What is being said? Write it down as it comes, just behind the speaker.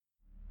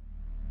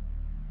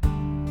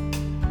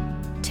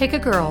Take a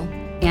girl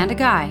and a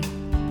guy,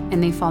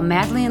 and they fall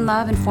madly in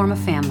love and form a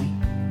family.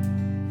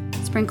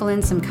 Sprinkle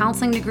in some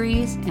counseling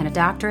degrees and a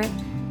doctorate,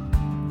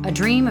 a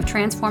dream of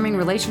transforming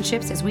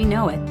relationships as we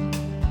know it.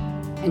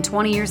 And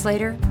 20 years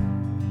later,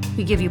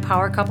 we give you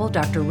power couple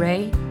Dr.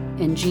 Ray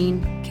and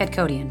Jean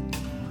Kadkodian.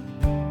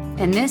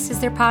 And this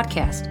is their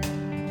podcast,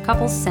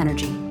 Couples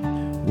Synergy.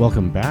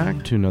 Welcome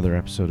back to another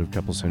episode of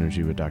Couples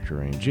Synergy with Dr.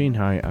 Ray and Jean.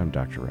 Hi, I'm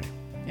Dr. Ray.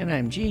 And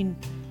I'm Jean.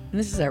 And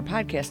this is our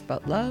podcast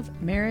about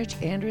love, marriage,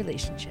 and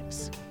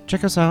relationships.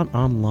 Check us out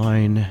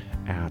online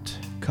at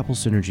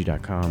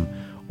couplesynergy.com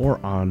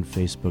or on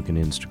Facebook and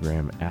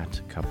Instagram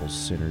at Couples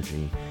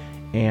Synergy.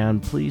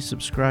 And please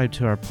subscribe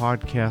to our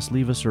podcast,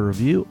 leave us a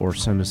review, or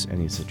send us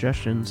any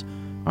suggestions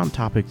on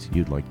topics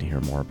you'd like to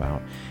hear more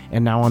about.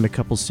 And now on to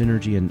Couples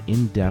Synergy, an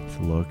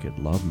in-depth look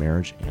at love,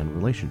 marriage, and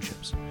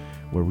relationships,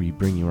 where we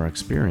bring you our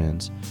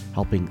experience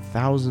helping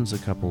thousands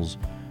of couples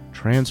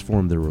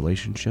transform their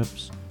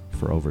relationships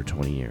for over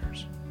 20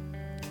 years.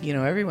 You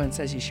know, everyone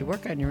says you should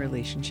work on your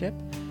relationship,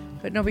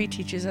 but nobody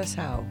teaches us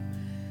how.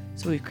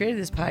 So we've created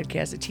this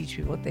podcast to teach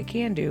people what they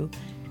can do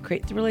to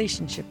create the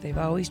relationship they've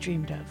always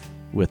dreamed of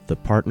with the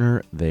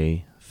partner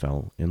they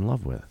fell in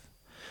love with.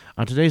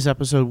 On today's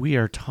episode, we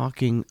are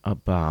talking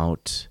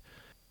about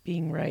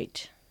being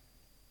right.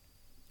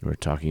 We're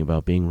talking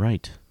about being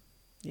right.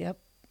 Yep.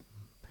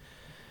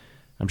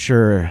 I'm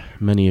sure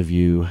many of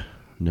you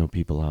know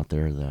people out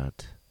there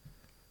that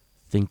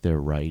think they're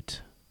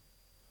right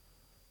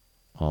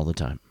all the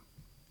time.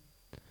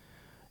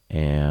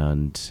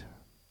 And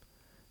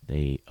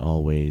they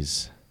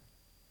always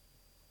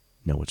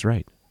know what's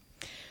right.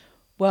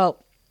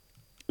 Well,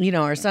 you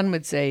know, our son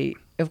would say,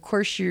 of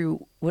course,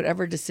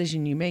 whatever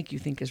decision you make, you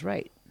think is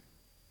right.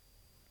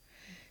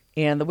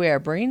 And the way our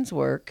brains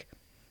work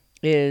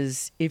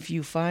is if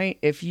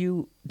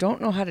you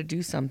don't know how to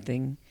do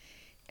something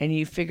and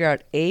you figure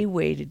out a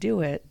way to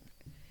do it,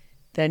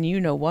 then you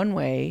know one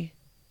way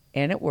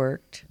and it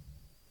worked.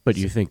 But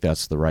you think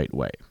that's the right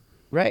way.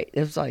 Right.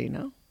 That's all you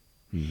know.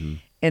 Mm-hmm.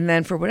 And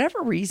then for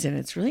whatever reason,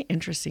 it's really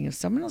interesting. If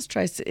someone else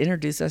tries to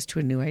introduce us to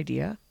a new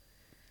idea,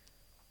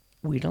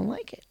 we don't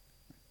like it.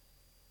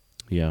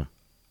 Yeah.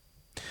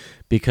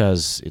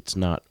 Because it's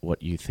not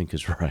what you think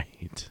is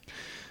right.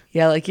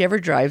 Yeah, like you ever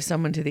drive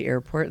someone to the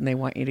airport and they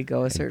want you to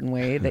go a certain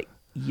way that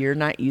you're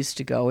not used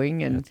to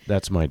going? And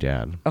that's my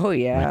dad. Oh,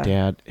 yeah. My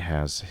dad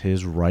has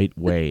his right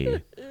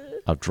way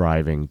of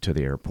driving to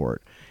the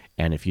airport.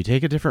 And if you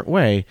take a different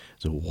way,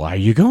 so why are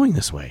you going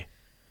this way?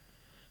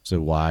 So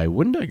why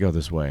wouldn't I go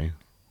this way?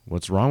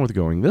 What's wrong with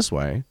going this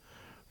way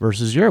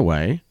versus your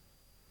way?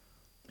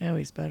 Oh,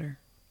 he's better.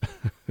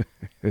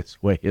 This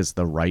way is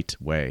the right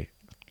way.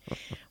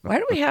 Why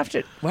do we have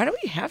to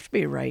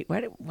be right?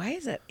 Why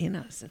is that in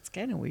us? It's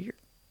kind of weird.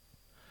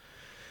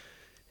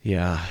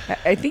 Yeah.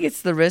 I think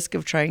it's the risk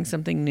of trying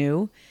something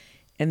new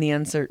and the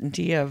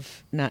uncertainty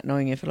of not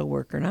knowing if it'll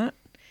work or not.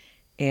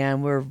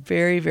 And we're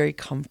very, very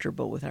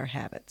comfortable with our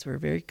habits. We're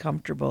very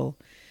comfortable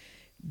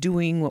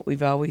doing what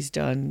we've always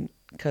done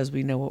because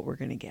we know what we're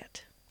going to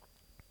get.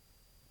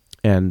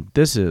 And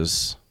this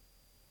is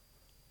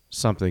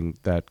something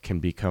that can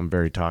become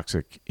very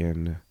toxic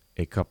in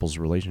a couple's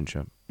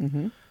relationship,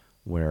 mm-hmm.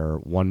 where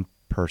one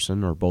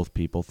person or both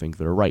people think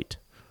they're right.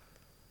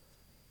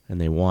 And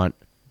they want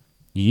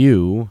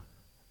you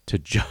to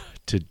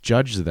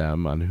judge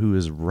them on who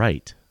is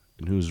right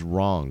and who's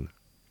wrong.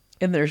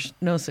 And there's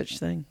no such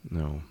thing.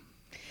 No.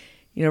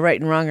 You know, right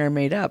and wrong are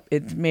made up.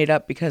 It's made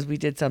up because we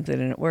did something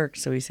and it worked,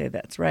 so we say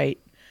that's right.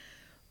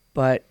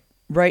 But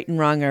right and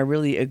wrong are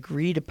really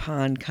agreed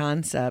upon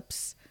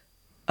concepts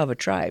of a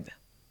tribe.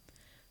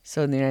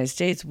 So in the United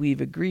States,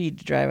 we've agreed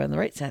to drive on the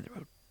right side of the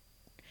road.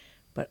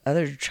 But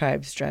other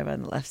tribes drive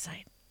on the left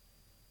side.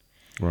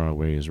 Well, our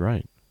way is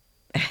right.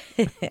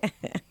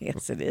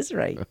 Yes, it is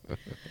right.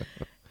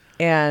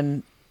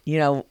 And, you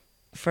know,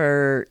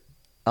 for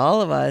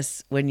all of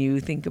us, when you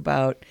think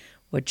about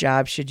what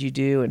job should you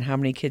do and how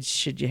many kids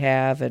should you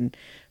have and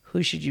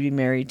who should you be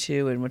married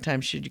to and what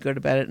time should you go to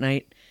bed at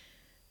night,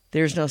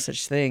 there's no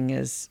such thing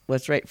as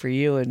what's right for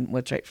you and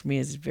what's right for me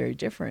is very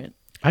different.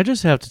 I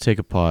just have to take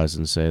a pause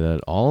and say that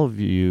all of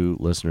you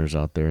listeners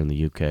out there in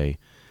the UK,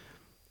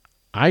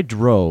 I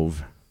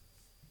drove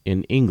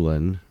in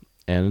England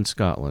and in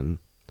Scotland,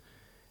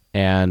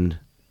 and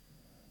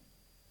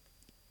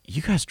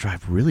you guys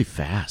drive really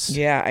fast.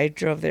 Yeah, I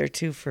drove there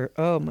too for,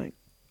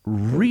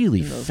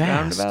 really those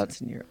fast. Roundabouts,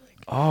 and you're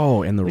like,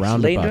 oh, and the which lane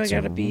do I roundabouts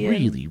gotta are be in?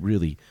 really,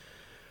 really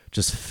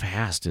just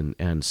fast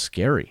and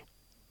scary.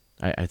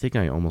 I think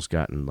I almost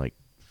got in like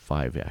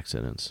 5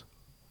 accidents.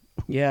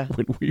 Yeah.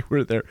 When we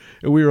were there.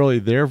 And we were only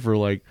there for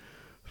like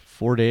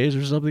 4 days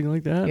or something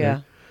like that. Yeah.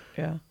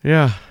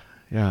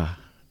 Yeah.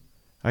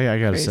 I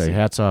got to say, Crazy.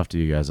 hats off to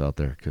you guys out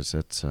there, because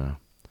it's, man,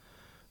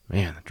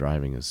 the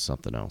driving is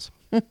something else.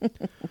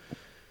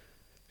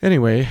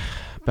 Anyway,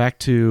 back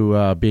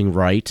to being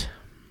right.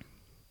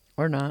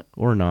 Or not.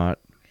 Or not.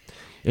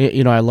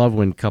 You know, I love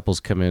when couples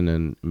come in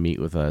and meet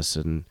with us,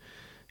 and,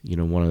 you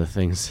know, one of the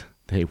things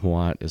they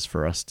want is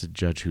for us to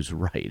judge who's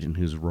right and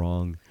who's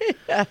wrong.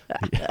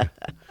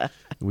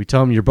 We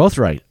tell them you're both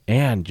right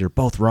and you're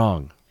both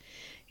wrong.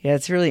 Yeah,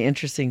 it's really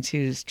interesting too,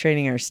 is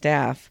training our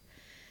staff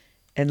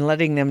and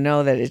letting them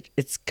know that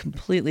it's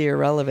completely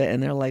irrelevant.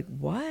 And they're like,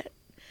 what?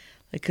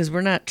 Because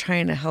we're not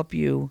trying to help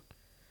you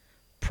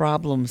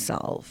problem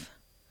solve.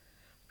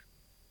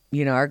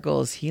 Our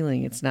goal is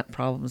healing. It's not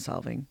problem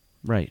solving.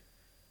 Right.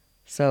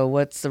 So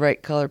what's the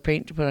right color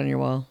paint to put on your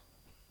wall?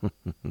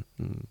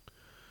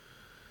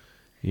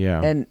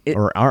 Yeah. And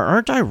or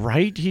aren't I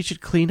right? He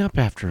should clean up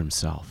after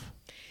himself.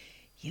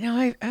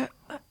 I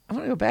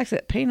want to go back to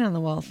that paint on the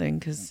wall thing,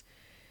 because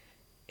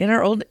in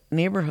our old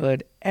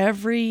neighborhood,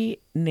 every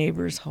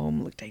neighbor's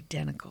home looked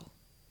identical.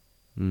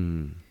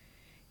 Mm.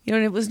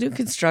 And it was new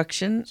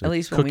construction, So at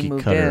least when we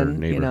moved in,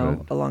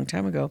 neighborhood. a long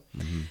time ago.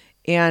 Mm-hmm.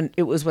 And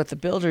it was what the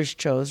builders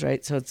chose,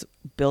 right? So it's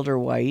builder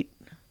white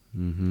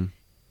Mm-hmm.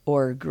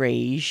 or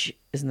grayish.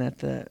 Isn't that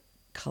the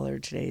color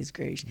today is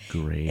grayish?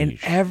 Grayish. And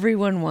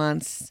everyone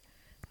wants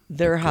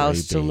their The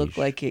house to gray look beige.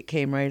 like it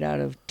came right out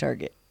of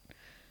Target,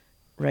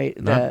 right?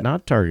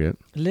 Not Target.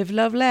 Live,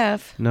 love,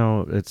 laugh.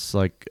 No, it's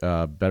like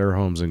Better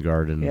Homes and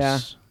Gardens.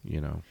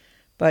 Yeah.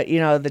 But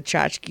the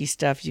tchotchke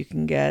stuff you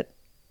can get,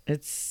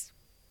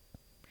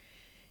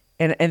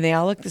 and they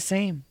all look the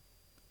same.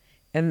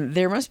 And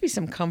there must be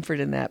some comfort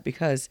in that,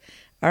 because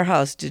our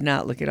house did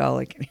not look at all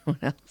like anyone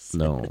else.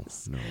 no.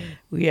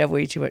 We have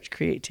way too much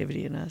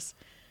creativity in us.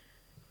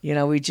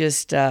 We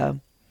just,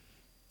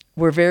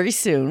 we're very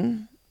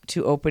soon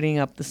to opening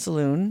up the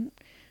saloon,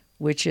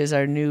 which is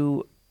our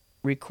new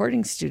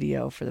recording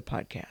studio for the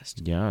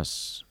podcast.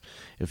 Yes.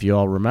 If you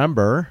all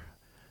remember,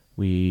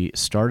 we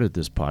started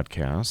this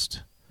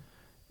podcast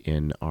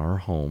in our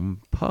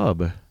home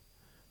pub,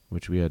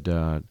 which we had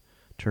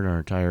turned our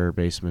entire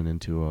basement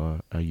into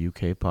a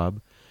UK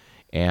pub.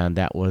 And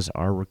that was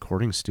our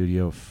recording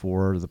studio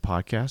for the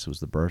podcast. It was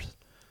the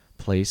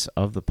birthplace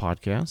of the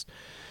podcast.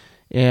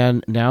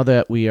 And now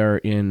that we are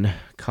in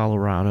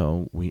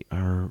Colorado, we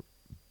are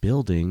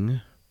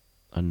building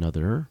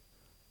another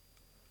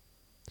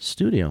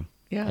studio.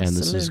 Yeah, And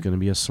this is going to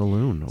be a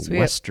saloon, a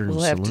Western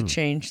we'll saloon. have to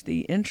change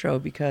the intro,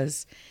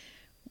 because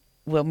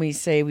when we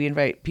say we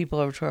invite people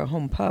over to our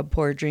home pub,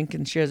 pour a drink,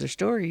 and share their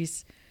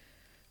stories,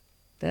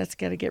 that's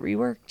got to get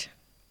reworked.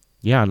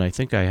 Yeah, and I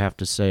think I have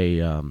to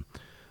say,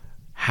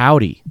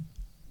 howdy.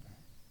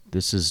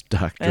 This is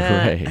Dr.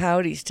 Ray.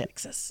 Howdy's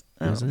Texas.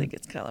 I Is don't it? think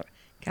it's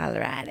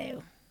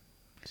Colorado.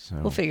 So,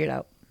 We'll figure it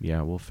out.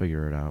 yeah, we'll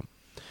figure it out.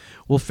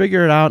 We'll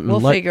figure it out and We'll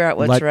figure out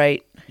what's let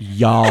right.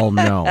 y'all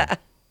know.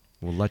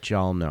 We'll let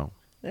y'all know.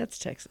 That's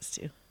Texas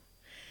too.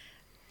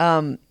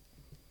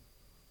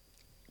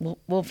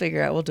 We'll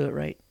figure out. We'll do it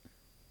right.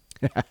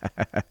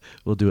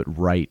 We'll do it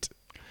right.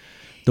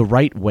 The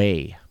right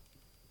way.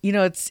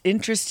 It's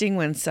interesting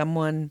when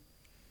someone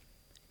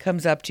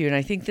comes up to you, and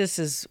I think this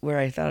is where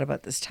I thought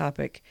about this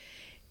topic,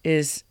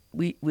 is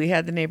we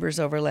had the neighbors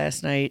over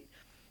last night,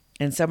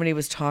 and somebody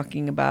was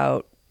talking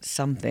about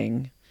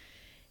something,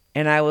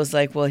 and I was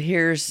like, well,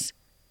 here's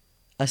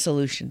a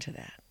solution to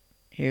that.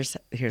 Here's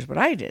what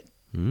I did.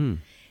 Mm.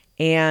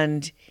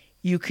 And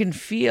you can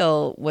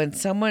feel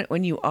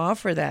when you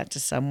offer that to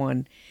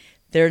someone,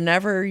 they're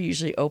never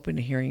usually open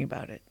to hearing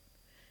about it.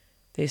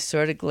 They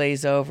sort of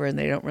glaze over and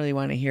they don't really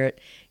want to hear it.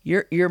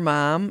 Your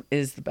mom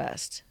is the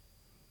best.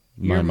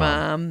 Your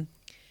mom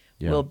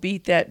Yeah. will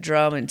beat that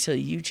drum until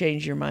you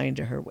change your mind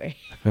to her way.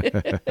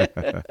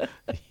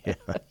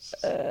 Yes.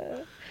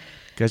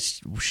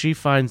 Because she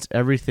finds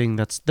everything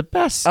that's the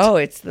best. Oh,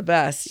 it's the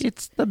best.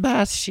 It's the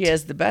best. She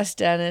has the best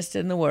dentist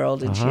in the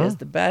world, and she Uh-huh. has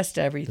the best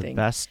the everything.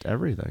 best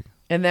everything.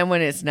 And then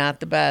when it's not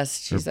the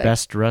best, Her she's like,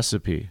 best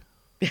recipe.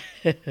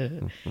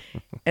 and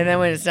then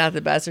when it's not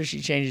the best, or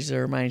she changes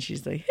her mind,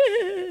 she's like,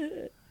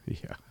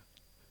 Yeah.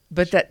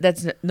 but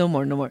that's no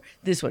more.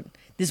 This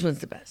one's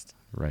the best.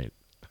 Right.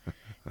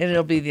 And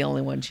it'll be the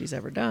only one she's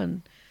ever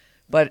done.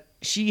 But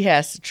she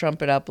has to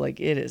trump it up like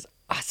it is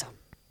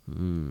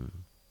awesome.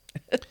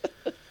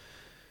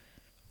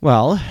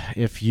 Well,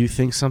 if you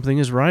think something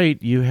is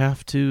right, you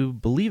have to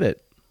believe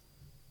it.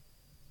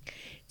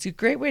 It's a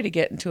great way to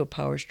get into a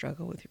power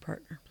struggle with your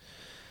partner.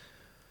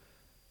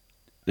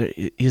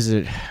 Is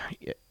it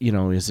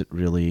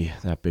really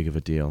that big of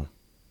a deal?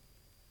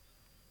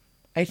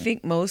 I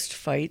think most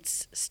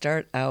fights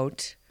start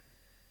out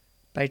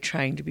by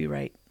trying to be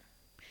right.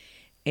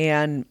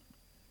 And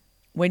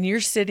when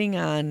you're sitting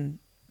on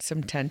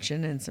some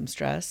tension and some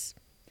stress,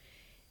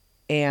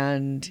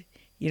 and,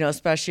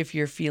 especially if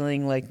you're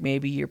feeling like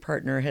maybe your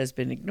partner has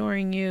been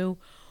ignoring you,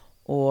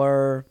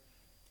 or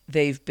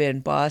they've been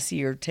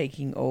bossy or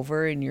taking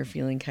over and you're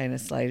feeling kind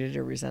of slighted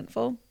or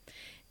resentful,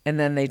 and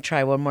then they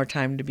try one more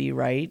time to be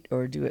right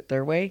or do it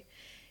their way,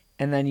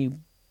 and then you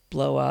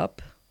blow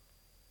up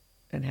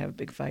and have a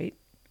big fight.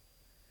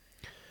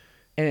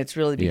 And it's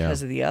really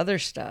because of the other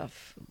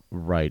stuff.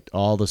 Right.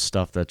 All the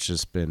stuff that's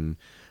just been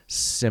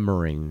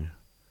simmering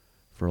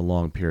for a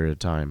long period of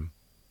time.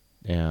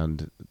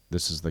 And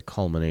this is the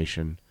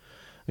culmination.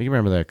 I can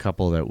remember that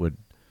couple that would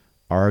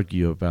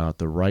argue about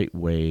the right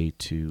way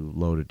to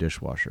load a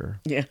dishwasher.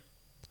 Yeah.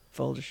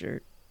 Fold a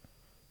shirt.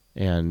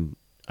 And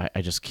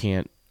I just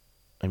can't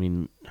I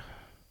mean,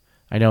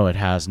 I know it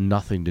has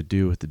nothing to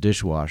do with the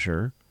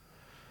dishwasher.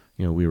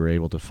 We were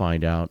able to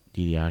find out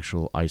the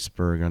actual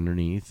iceberg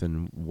underneath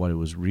and what it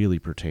was really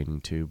pertaining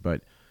to.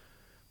 But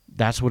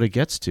that's what it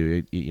gets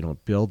to.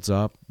 It builds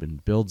up, and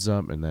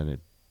then it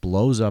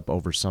blows up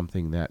over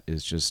something that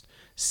is just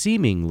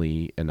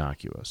seemingly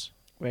innocuous.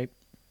 Right.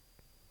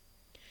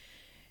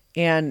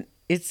 And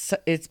it's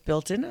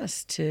built in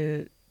us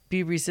to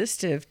be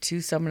resistive to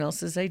someone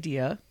else's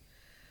idea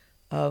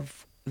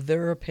of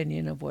their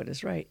opinion of what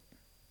is right.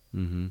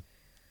 Mm-hmm.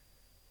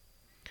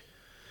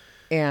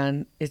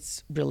 And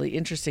it's really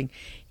interesting.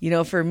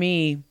 For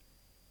me,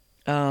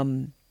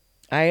 I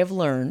have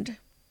learned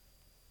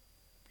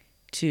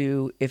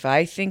to, if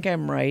I think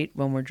I'm right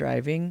when we're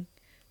driving,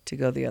 to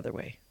go the other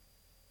way.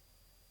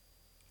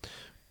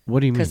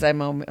 What do you mean? Because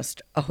I'm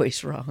almost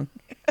always wrong.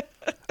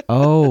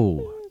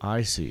 Oh,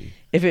 I see.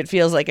 If it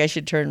feels like I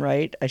should turn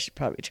right, I should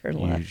probably turn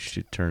left. You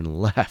should turn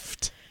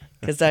left.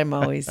 Because I'm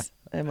always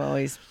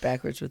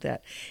backwards with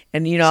that.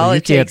 And all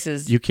it takes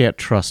is you can't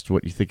trust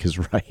what you think is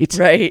right.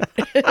 Right.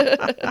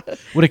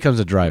 When it comes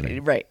to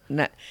driving. Right.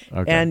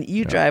 Okay. And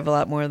you drive a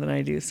lot more than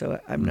I do,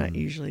 so I'm not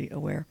usually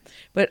aware.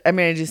 But I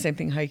do the same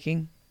thing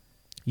hiking.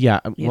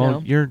 Yeah.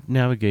 Well, your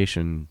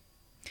navigation.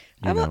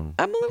 I'm a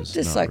little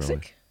dyslexic,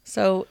 really.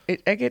 So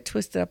I get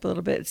twisted up a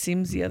little bit. It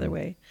seems the other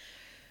way.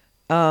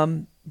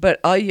 But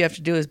all you have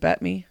to do is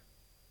bet me.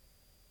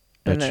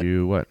 Bet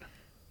you what?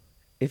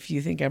 If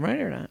you think I'm right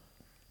or not.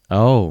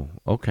 Oh,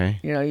 okay.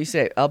 You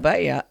say, I'll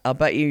bet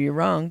you you're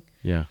wrong.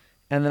 Yeah.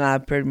 And then I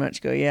pretty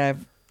much go, yeah,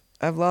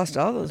 I've lost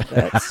all those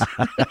bets.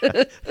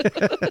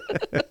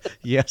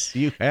 Yes,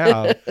 you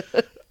have.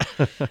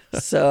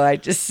 So I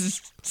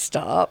just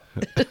stop.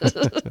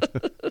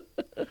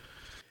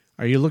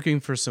 Are you looking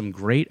for some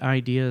great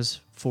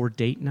ideas for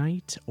date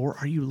night, or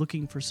are you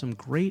looking for some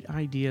great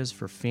ideas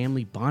for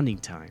family bonding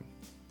time?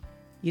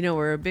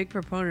 We're a big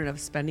proponent of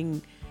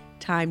spending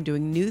time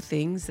doing new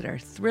things that are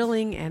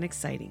thrilling and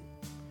exciting.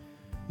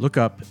 Look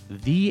up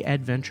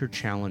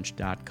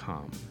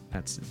theadventurechallenge.com.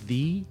 That's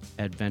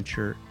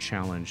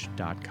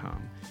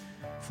theadventurechallenge.com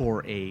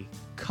for a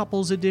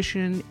couples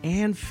edition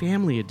and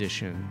family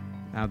edition.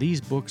 Now,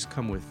 these books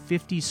come with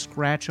 50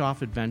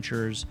 scratch-off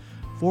adventures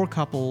for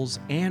couples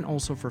and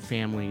also for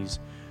families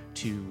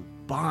to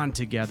bond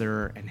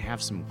together and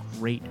have some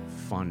great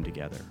fun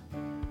together.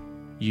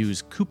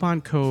 Use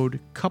coupon code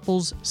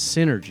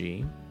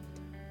CouplesSynergy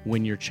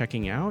when you're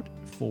checking out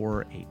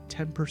for a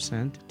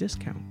 10%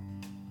 discount.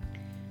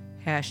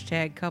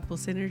 #Couple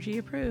Synergy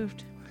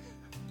approved.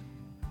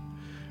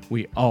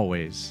 We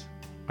always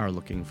are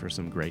looking for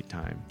some great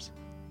times.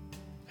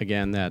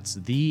 Again, that's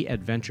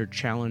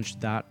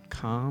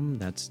theadventurechallenge.com.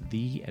 That's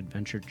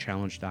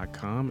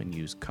theadventurechallenge.com, and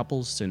use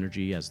Couples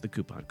Synergy as the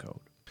coupon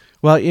code.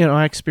 Well,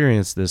 I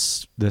experienced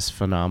this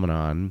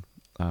phenomenon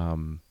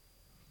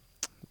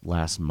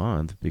last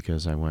month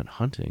because I went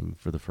hunting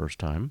for the first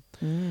time.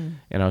 And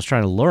I was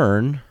trying to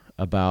learn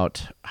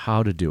about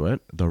how to do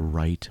it the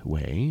right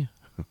way.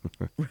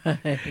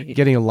 Right.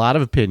 Getting a lot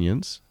of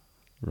opinions,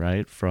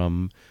 right,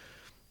 from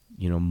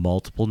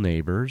multiple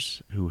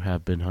neighbors who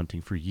have been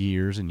hunting for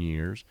years and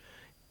years,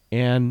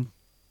 and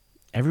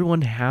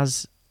everyone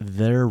has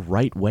their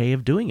right way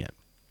of doing it.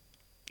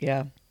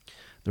 Yeah.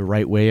 The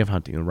right way of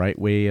hunting, the right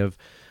way of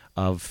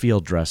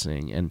field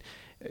dressing, and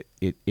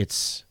it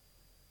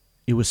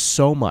was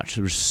so much.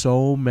 There were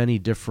so many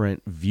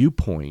different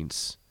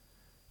viewpoints.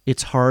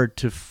 It's hard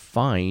to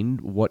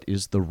find what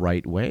is the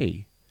right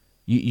way.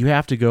 You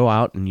have to go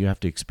out and you have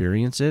to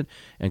experience it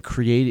and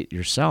create it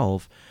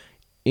yourself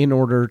in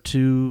order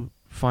to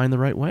find the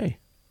right way.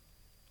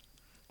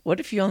 What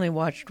if you only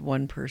watched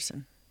one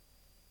person?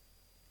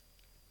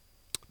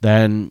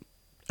 Then,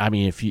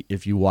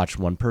 if you watch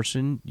one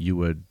person, you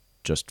would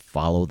just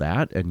follow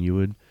that, and you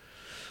would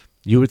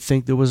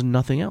think there was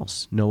nothing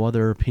else, no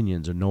other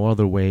opinions or no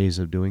other ways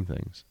of doing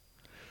things.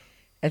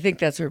 I think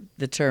that's where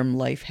the term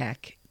life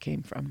hack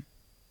came from.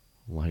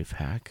 Life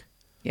hack?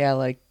 Yeah,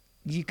 like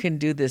you can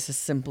do this a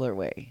simpler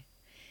way.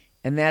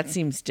 And that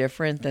seems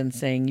different than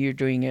saying you're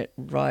doing it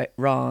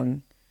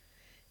wrong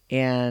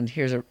and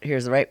here's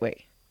the right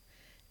way.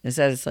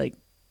 Instead, it's like,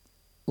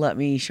 let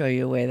me show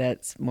you a way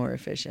that's more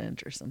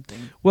efficient or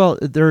something. Well,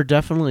 there were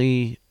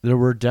definitely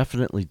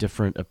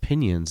different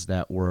opinions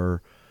that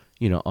were,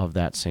 of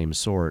that same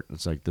sort.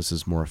 It's like, this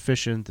is more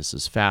efficient, this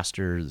is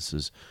faster, this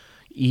is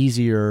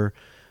easier.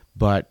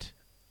 But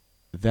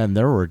then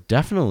there were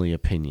definitely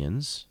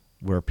opinions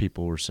where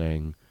people were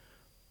saying,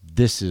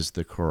 this is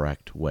the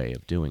correct way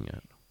of doing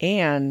it.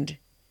 And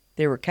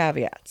there were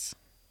caveats.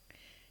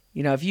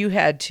 If you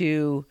had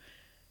to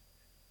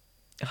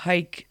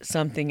hike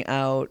something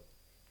out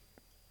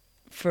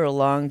for a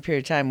long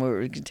period of time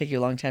where it could take you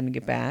a long time to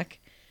get back,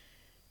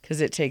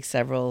 because it takes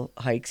several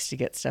hikes to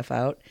get stuff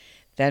out,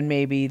 then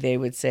maybe they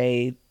would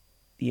say,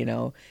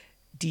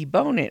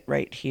 debone it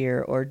right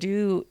here, or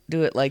do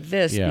it like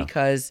this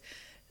because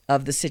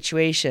of the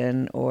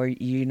situation, or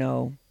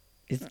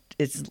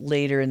it's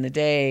later in the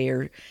day,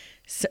 or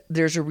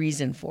there's a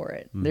reason for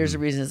it. Mm-hmm. There's a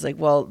reason. It's like,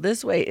 well,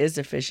 this way is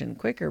efficient,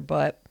 quicker,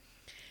 but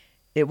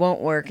it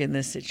won't work in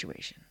this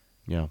situation.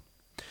 Yeah.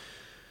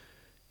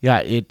 Yeah,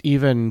 it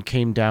even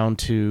came down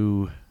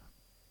to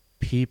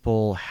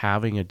people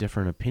having a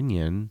different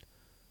opinion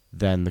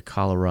than the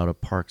Colorado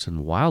Parks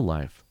and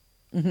Wildlife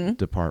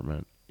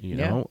Department. You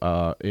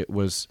know, it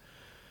was,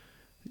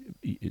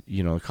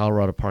 the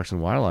Colorado Parks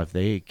and Wildlife,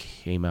 they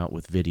came out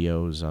with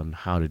videos on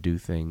how to do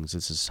things.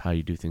 This is how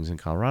you do things in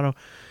Colorado.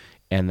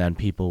 And then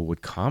people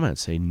would comment,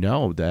 say,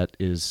 no, that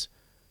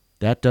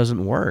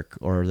doesn't work,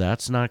 or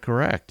that's not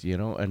correct,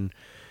 And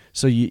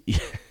so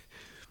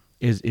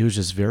it was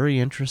just very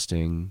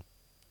interesting,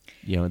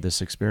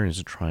 this experience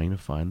of trying to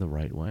find the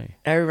right way.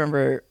 I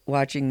remember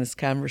watching this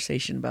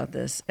conversation about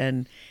this,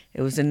 and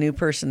it was a new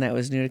person that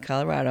was new to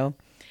Colorado.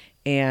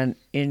 And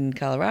in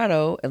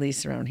Colorado, at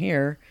least around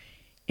here,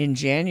 in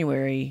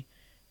January,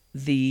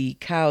 the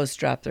cows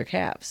drop their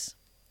calves.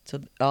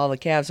 So all the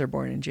calves are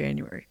born in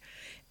January.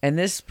 And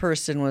this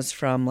person was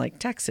from like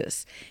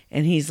Texas.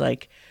 And he's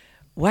like,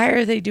 why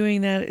are they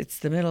doing that? It's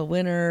the middle of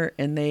winter,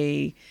 and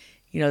they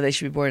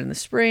should be born in the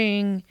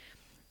spring.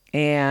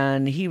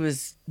 And he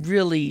was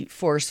really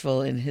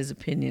forceful in his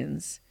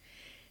opinions.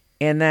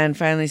 And then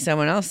finally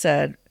someone else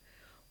said,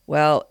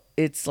 well,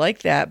 it's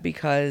like that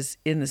because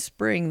in the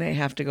spring they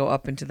have to go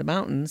up into the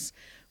mountains,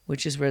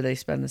 which is where they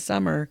spend the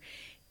summer.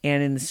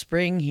 And in the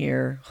spring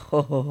here,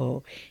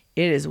 it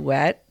is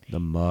wet. The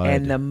mud.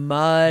 And the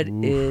mud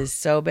is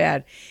so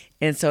bad.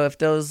 And so if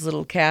those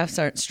little calves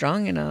aren't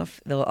strong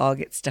enough, they'll all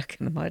get stuck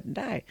in the mud and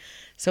die.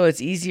 So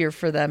it's easier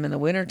for them in the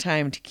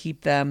wintertime to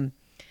keep them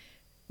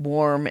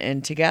warm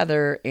and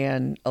together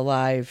and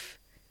alive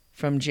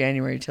from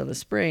January till the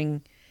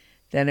spring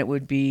than it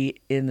would be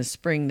in the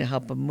spring to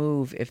help them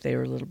move if they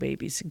were little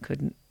babies and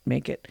couldn't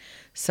make it.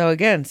 So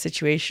again,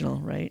 situational,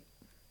 right?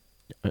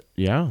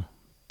 Yeah,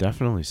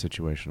 definitely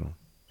situational.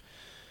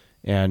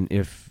 And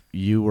if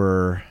you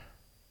were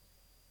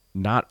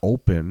not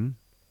open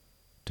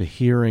to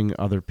hearing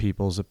other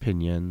people's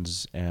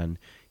opinions and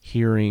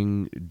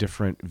hearing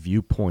different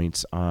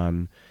viewpoints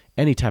on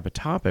any type of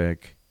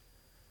topic,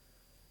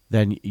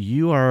 then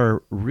you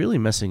are really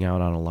missing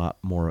out on a lot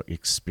more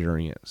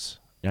experience.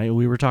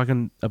 We were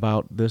talking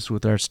about this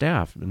with our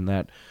staff, and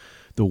that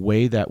the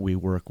way that we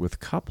work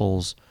with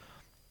couples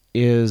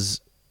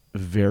is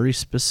very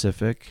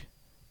specific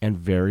and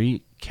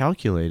very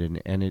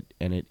calculated, and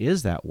it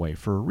is that way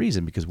for a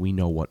reason, because we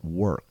know what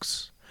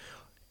works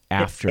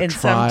after and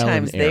trial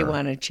sometimes and error. they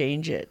want to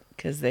change it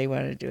because they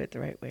want to do it the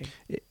right way.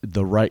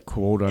 The right,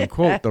 quote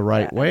unquote, the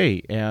right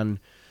way. And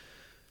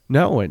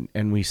no,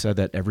 and we said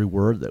that every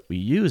word that we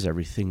use,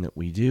 everything that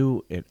we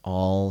do, it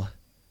all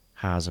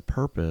has a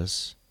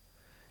purpose,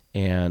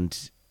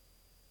 and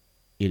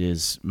it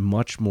is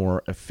much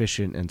more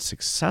efficient and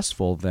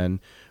successful than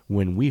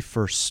when we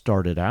first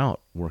started out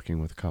working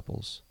with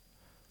couples.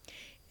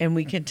 And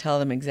we can tell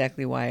them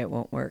exactly why it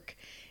won't work.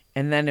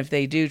 And then if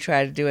they do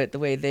try to do it the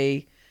way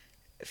they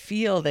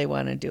feel they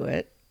want to do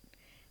it,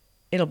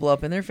 it'll blow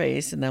up in their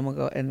face, and then we'll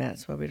go, and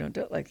that's why we don't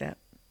do it like that.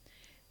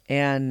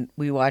 And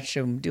we watch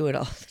them do it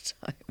all the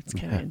time. It's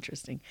kind of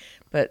interesting,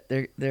 but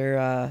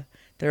they're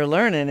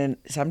learning. And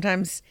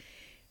sometimes,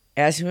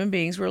 as human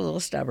beings, we're a little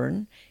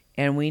stubborn,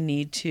 and we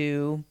need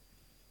to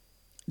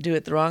do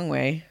it the wrong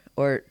way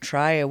or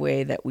try a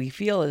way that we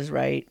feel is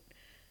right,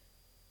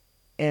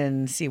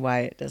 and see why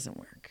it doesn't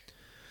work.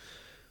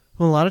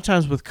 Well, a lot of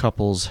times with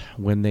couples,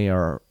 when they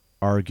are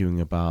arguing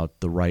about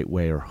the right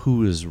way or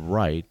who is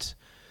right,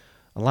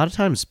 a lot of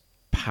times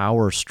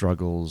power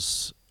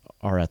struggles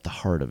are at the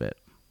heart of it.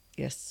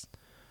 Yes.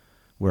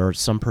 Where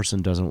some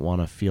person doesn't want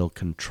to feel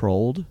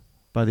controlled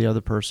by the other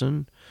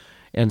person.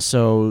 And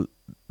so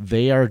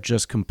they are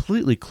just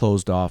completely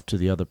closed off to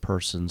the other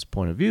person's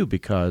point of view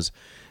because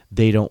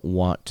they don't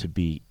want to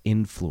be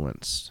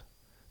influenced.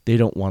 They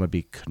don't want to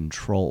be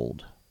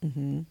controlled.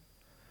 Mm-hmm.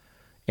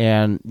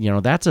 And,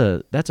 that's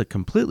a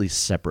completely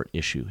separate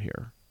issue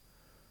here.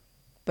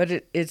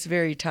 But it's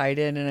very tied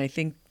in, and I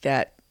think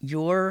that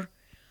your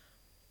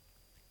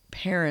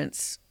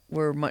parents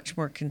were much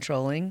more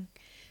controlling.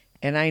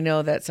 And I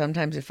know that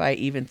sometimes if I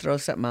even throw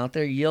something out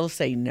there, you'll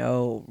say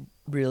no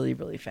really,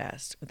 really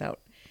fast without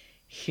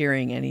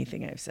hearing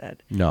anything I've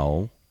said.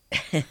 No.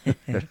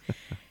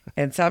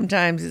 And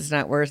sometimes it's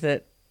not worth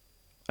it,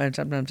 and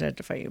sometimes I have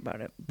to fight you about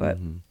it. But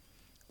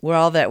we're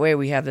all that way.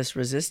 We have this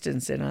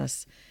resistance in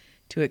us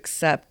to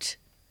accept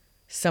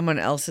someone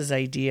else's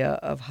idea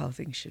of how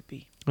things should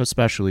be.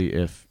 Especially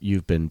if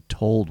you've been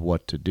told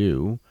what to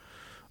do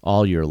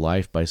all your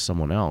life by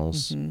someone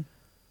else,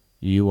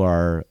 you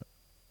are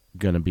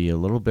going to be a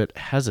little bit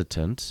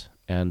hesitant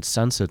and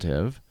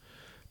sensitive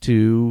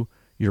to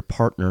your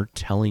partner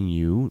telling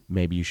you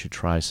maybe you should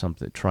try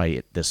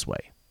it this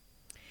way.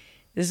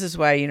 This is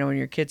why, when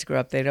your kids grow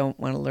up, they don't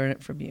want to learn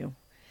it from you.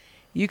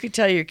 You could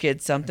tell your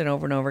kids something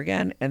over and over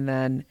again, and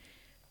then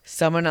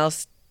someone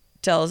else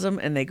tells them,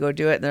 and they go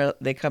do it, and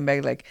they come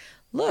back like,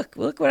 look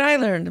what I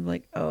learned. I'm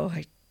like, oh,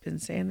 I've been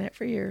saying that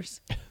for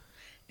years.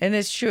 And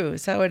it's true.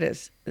 It's how it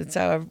is. It's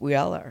how we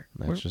all are.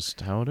 That's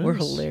just how it is. We're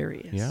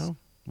hilarious. Yeah.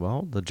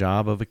 Well, the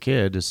job of a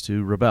kid is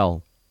to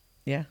rebel.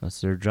 Yeah. That's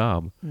their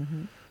job.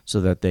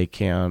 so that they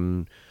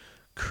can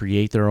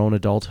create their own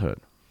adulthood.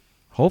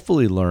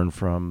 Hopefully learn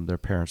from their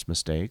parents'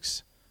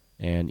 mistakes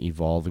and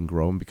evolve and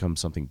grow and become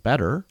something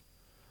better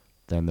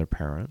than their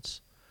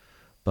parents.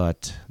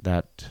 But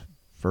that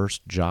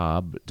first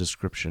job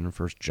description,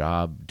 first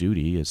job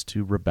duty is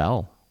to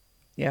rebel.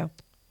 Yeah.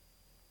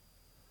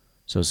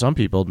 So some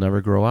people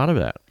never grow out of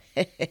that.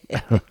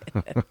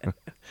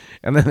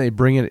 And then they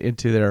bring it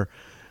into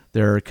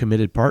their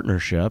committed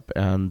partnership,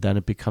 and then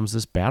it becomes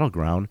this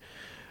battleground.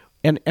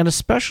 And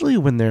especially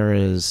when there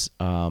is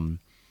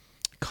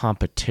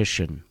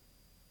competition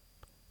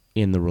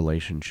in the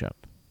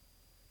relationship,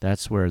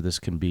 that's where this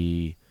can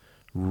be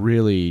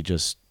really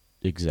just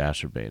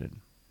exacerbated.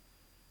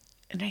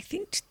 And I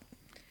think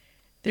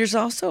there's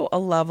also a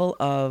level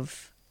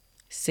of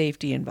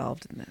safety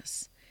involved in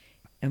this.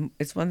 And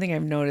it's one thing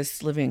I've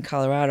noticed living in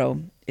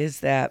Colorado is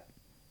that,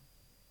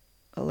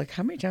 like,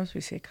 how many times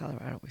we say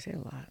Colorado? We say a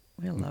lot.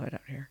 We love it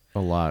out here. A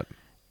lot.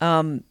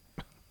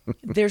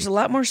 There's a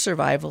lot more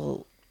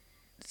survival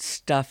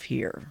stuff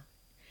here.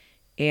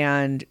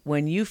 And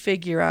when you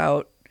figure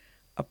out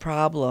a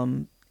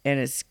problem and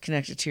it's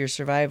connected to your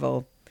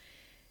survival,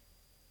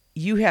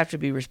 you have to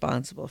be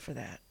responsible for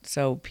that.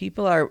 So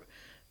people are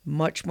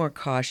much more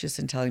cautious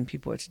in telling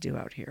people what to do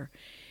out here.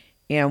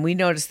 And we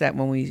noticed that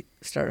when we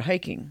started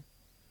hiking,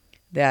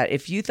 that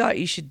if you thought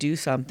you should do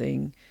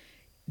something,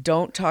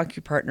 don't talk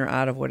your partner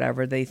out of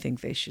whatever they think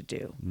they should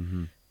do.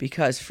 Mm-hmm.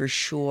 Because for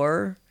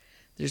sure,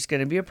 there's going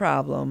to be a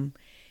problem.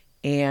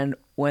 And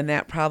when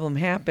that problem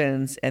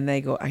happens and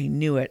they go, I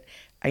knew it.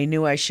 I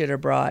knew I should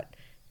have brought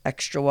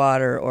extra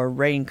water or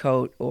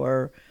raincoat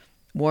or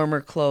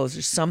warmer clothes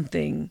or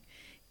something.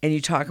 And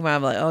you talk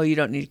about like, oh, you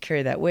don't need to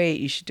carry that weight.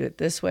 You should do it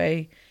this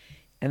way.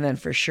 And then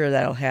for sure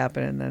that'll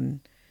happen. And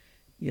then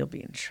you'll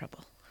be in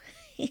trouble.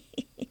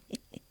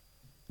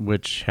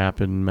 Which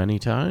happened many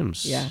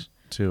times Yeah.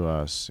 to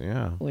us.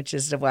 Yeah. Which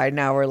is why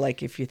now we're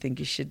like, if you think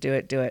you should do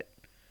it, do it.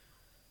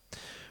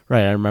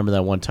 Right. I remember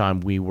that one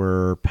time we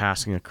were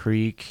passing a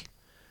creek,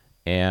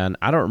 and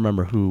I don't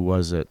remember who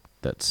was it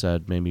that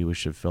said maybe we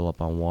should fill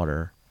up on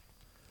water.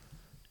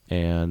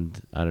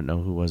 And I don't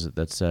know who was it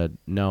that said,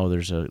 no,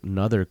 there's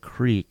another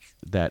creek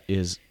that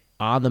is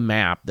on the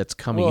map that's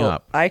coming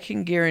up. I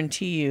can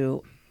guarantee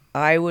you,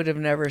 I would have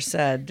never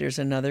said there's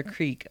another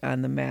creek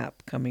on the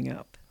map coming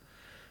up.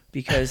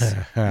 Because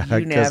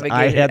you navigated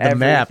I had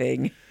the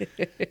everything.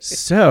 Map.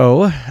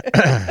 So,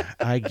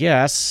 I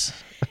guess.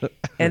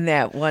 And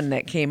that one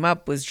that came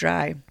up was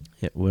dry.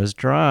 It was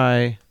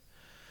dry.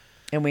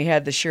 And we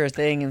had the sure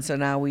thing. And so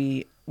now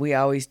we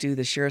always do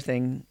the sure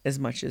thing as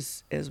much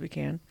as we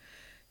can.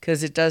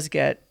 Because it does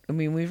get,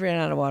 we've ran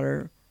out of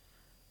water,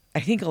 I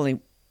think only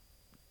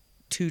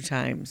 2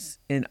 times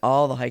in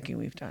all the hiking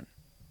we've done.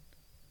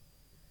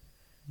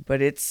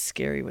 But it's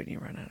scary when you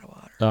run out of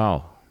water.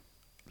 Oh,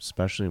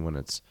 especially when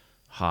it's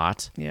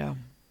hot. Yeah.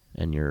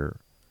 And you're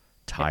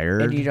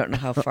tired. And you don't know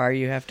how far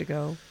you have to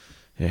go.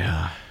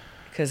 Yeah.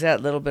 Because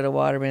that little bit of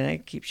water, man,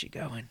 that keeps you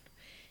going.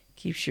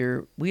 Keeps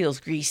your wheels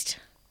greased.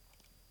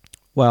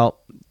 Well,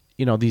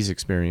 these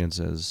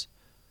experiences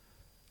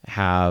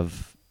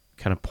have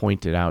kind of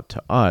pointed out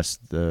to us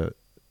the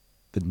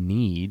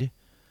need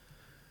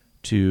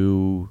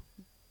to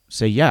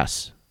say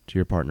yes to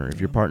your partner. If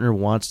your partner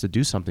wants to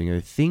do something, they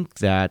think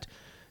that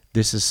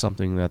this is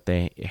something that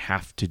they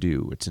have to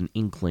do. It's an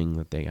inkling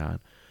that they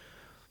got.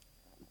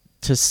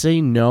 To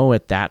say no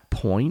at that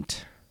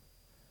point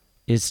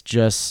is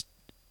just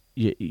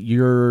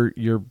you're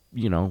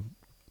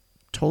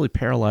totally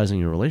paralyzing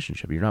your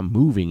relationship. You're not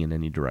moving in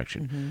any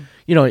direction.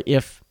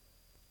 Mm-hmm.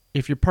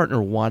 If your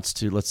partner wants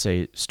to, let's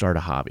say, start a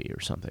hobby or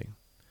something,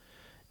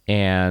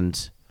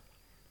 and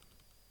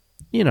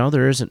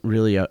there isn't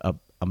really a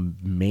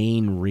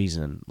main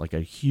reason, like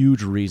a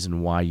huge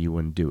reason why you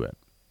wouldn't do it.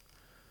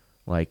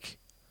 Like,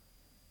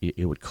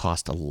 it would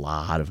cost a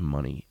lot of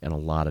money and a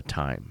lot of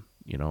time.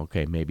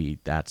 Okay, maybe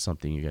that's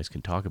something you guys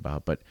can talk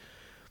about. But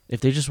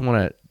if they just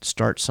want to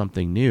start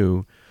something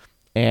new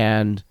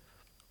and,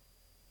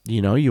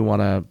 you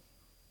want to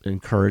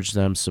encourage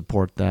them,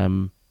 support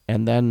them,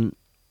 and then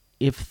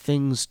if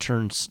things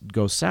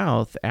go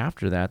south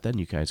after that, then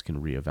you guys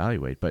can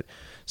reevaluate. But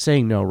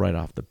saying no right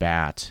off the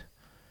bat,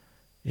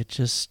 it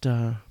just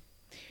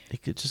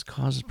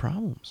causes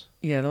problems.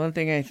 Yeah, the one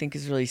thing I think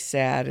is really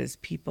sad is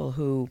people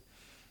who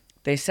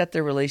they set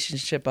their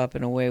relationship up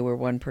in a way where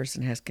one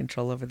person has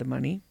control over the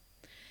money,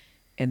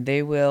 and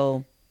they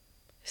will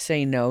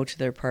say no to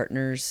their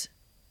partner's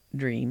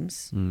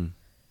dreams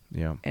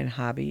and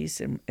hobbies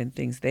and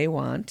things they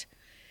want,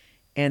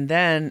 and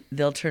then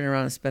they'll turn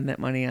around and spend that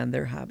money on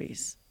their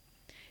hobbies.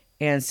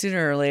 And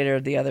sooner or later,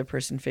 the other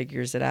person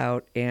figures it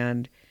out,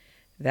 and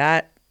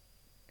that,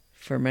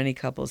 for many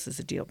couples, is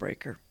a deal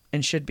breaker,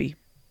 and should be.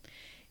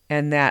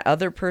 And that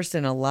other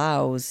person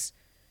allows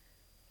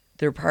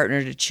their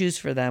partner to choose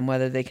for them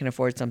whether they can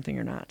afford something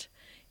or not.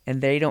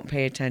 And they don't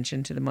pay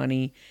attention to the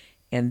money,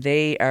 and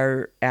they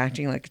are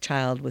acting like a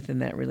child within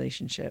that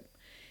relationship.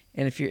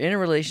 And if you're in a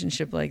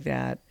relationship like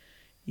that,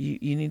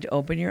 you need to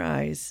open your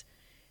eyes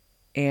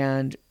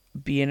and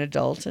be an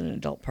adult and an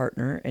adult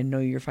partner and know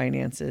your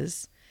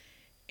finances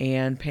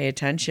and pay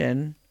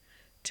attention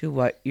to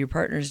what your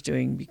partner's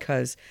doing,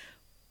 because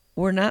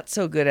we're not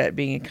so good at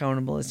being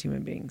accountable as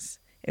human beings.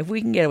 If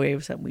we can get away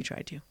with something, we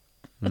try to.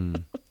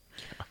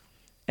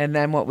 And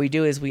then what we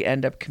do is we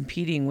end up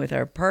competing with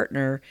our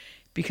partner,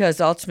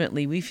 because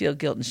ultimately we feel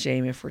guilt and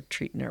shame if we're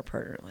treating our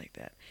partner like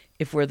that,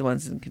 if we're the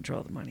ones in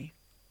control of the money.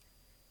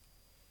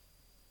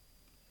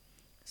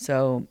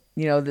 So,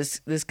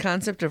 this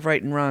concept of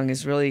right and wrong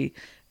is really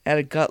at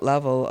a gut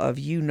level of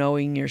you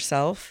knowing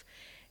yourself.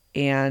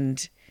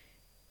 And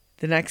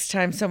the next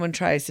time someone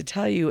tries to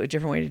tell you a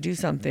different way to do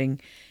something,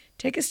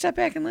 take a step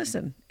back and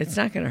listen. It's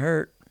not going to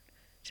hurt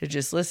to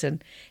just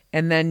listen.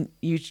 And then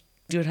you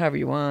do it however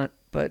you want,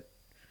 but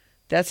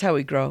that's how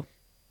we grow.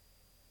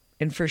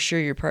 And for sure,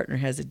 your partner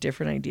has a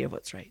different idea of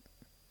what's right.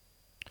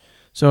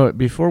 So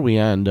before we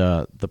end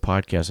the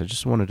podcast, I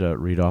just wanted to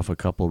read off a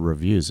couple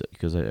reviews,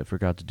 because I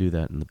forgot to do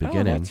that in the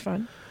beginning. Oh, that's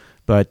fun.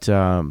 But,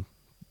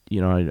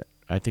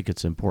 I think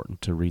it's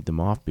important to read them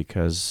off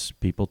because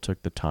people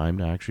took the time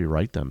to actually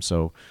write them.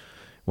 So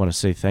I want to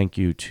say thank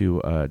you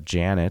to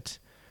Janet,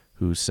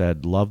 who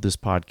said, "Love this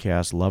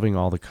podcast, loving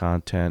all the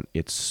content.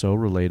 It's so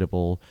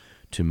relatable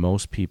to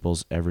most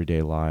people's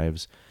everyday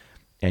lives.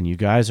 And you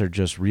guys are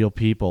just real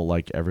people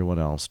like everyone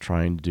else,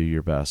 trying to do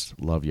your best.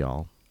 Love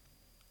y'all."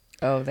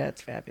 Oh,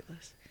 that's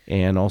fabulous.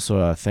 And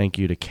also thank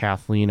you to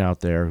Kathleen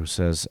out there, who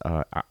says,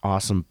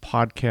 "Awesome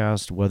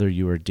podcast. Whether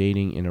you are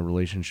dating, in a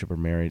relationship, or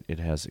married, it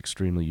has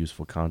extremely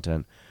useful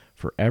content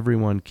for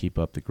everyone. Keep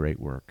up the great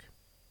work."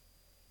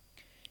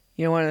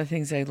 One of the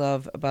things I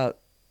love about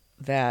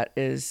that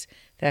is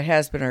that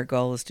has been our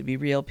goal, is to be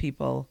real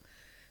people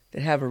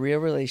that have a real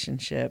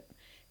relationship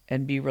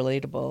and be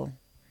relatable,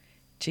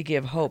 to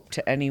give hope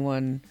to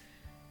anyone.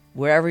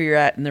 Wherever you're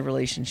at in the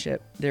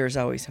relationship, there's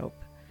always hope.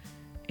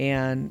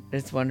 And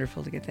it's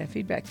wonderful to get that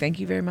feedback. Thank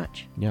you very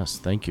much. Yes,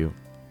 thank you.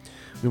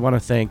 We want to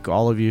thank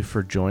all of you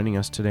for joining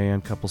us today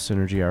on Couple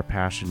Synergy. Our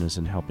passion is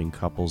in helping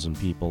couples and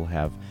people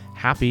have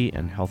happy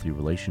and healthy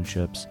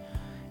relationships.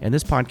 And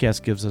this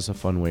podcast gives us a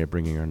fun way of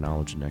bringing our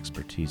knowledge and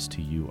expertise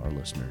to you, our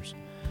listeners.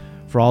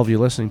 For all of you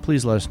listening,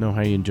 please let us know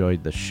how you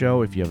enjoyed the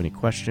show. If you have any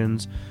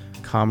questions,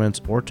 comments,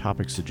 or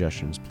topic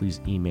suggestions,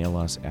 please email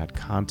us at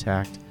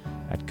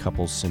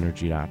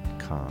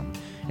contact@couplesynergy.com.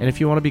 And if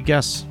you want to be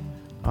guests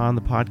on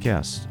the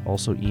podcast,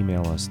 also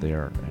email us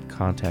there at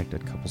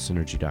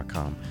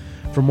contact@couplesynergy.com.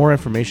 For more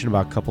information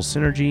about Couple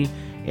Synergy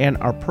and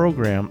our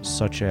programs,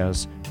 such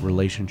as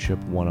Relationship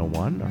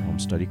 101, our home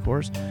study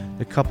course,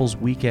 the Couples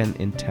Weekend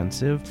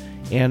Intensive,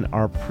 and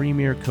our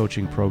premier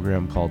coaching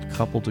program called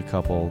Couple to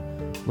Couple,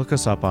 look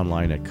us up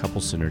online at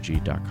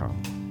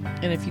couplesynergy.com.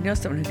 And if you know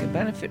someone who can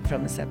benefit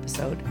from this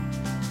episode,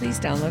 please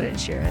download it and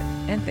share it.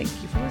 And thank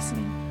you for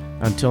listening.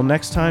 Until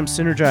next time,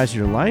 synergize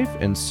your life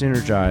and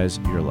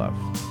synergize your love.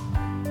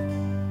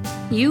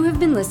 You have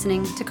been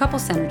listening to Couple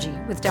Synergy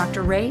with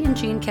Dr. Ray and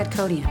Jean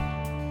Ketkodian.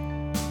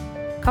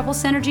 Couple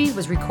Synergy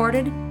was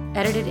recorded,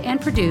 edited, and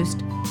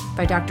produced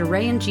by Dr.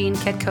 Ray and Jean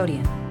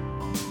Ketkodian.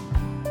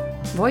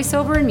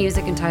 Voiceover and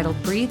music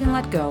entitled Breathe and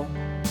Let Go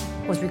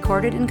was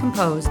recorded and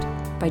composed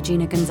by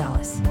Gina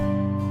Gonzalez.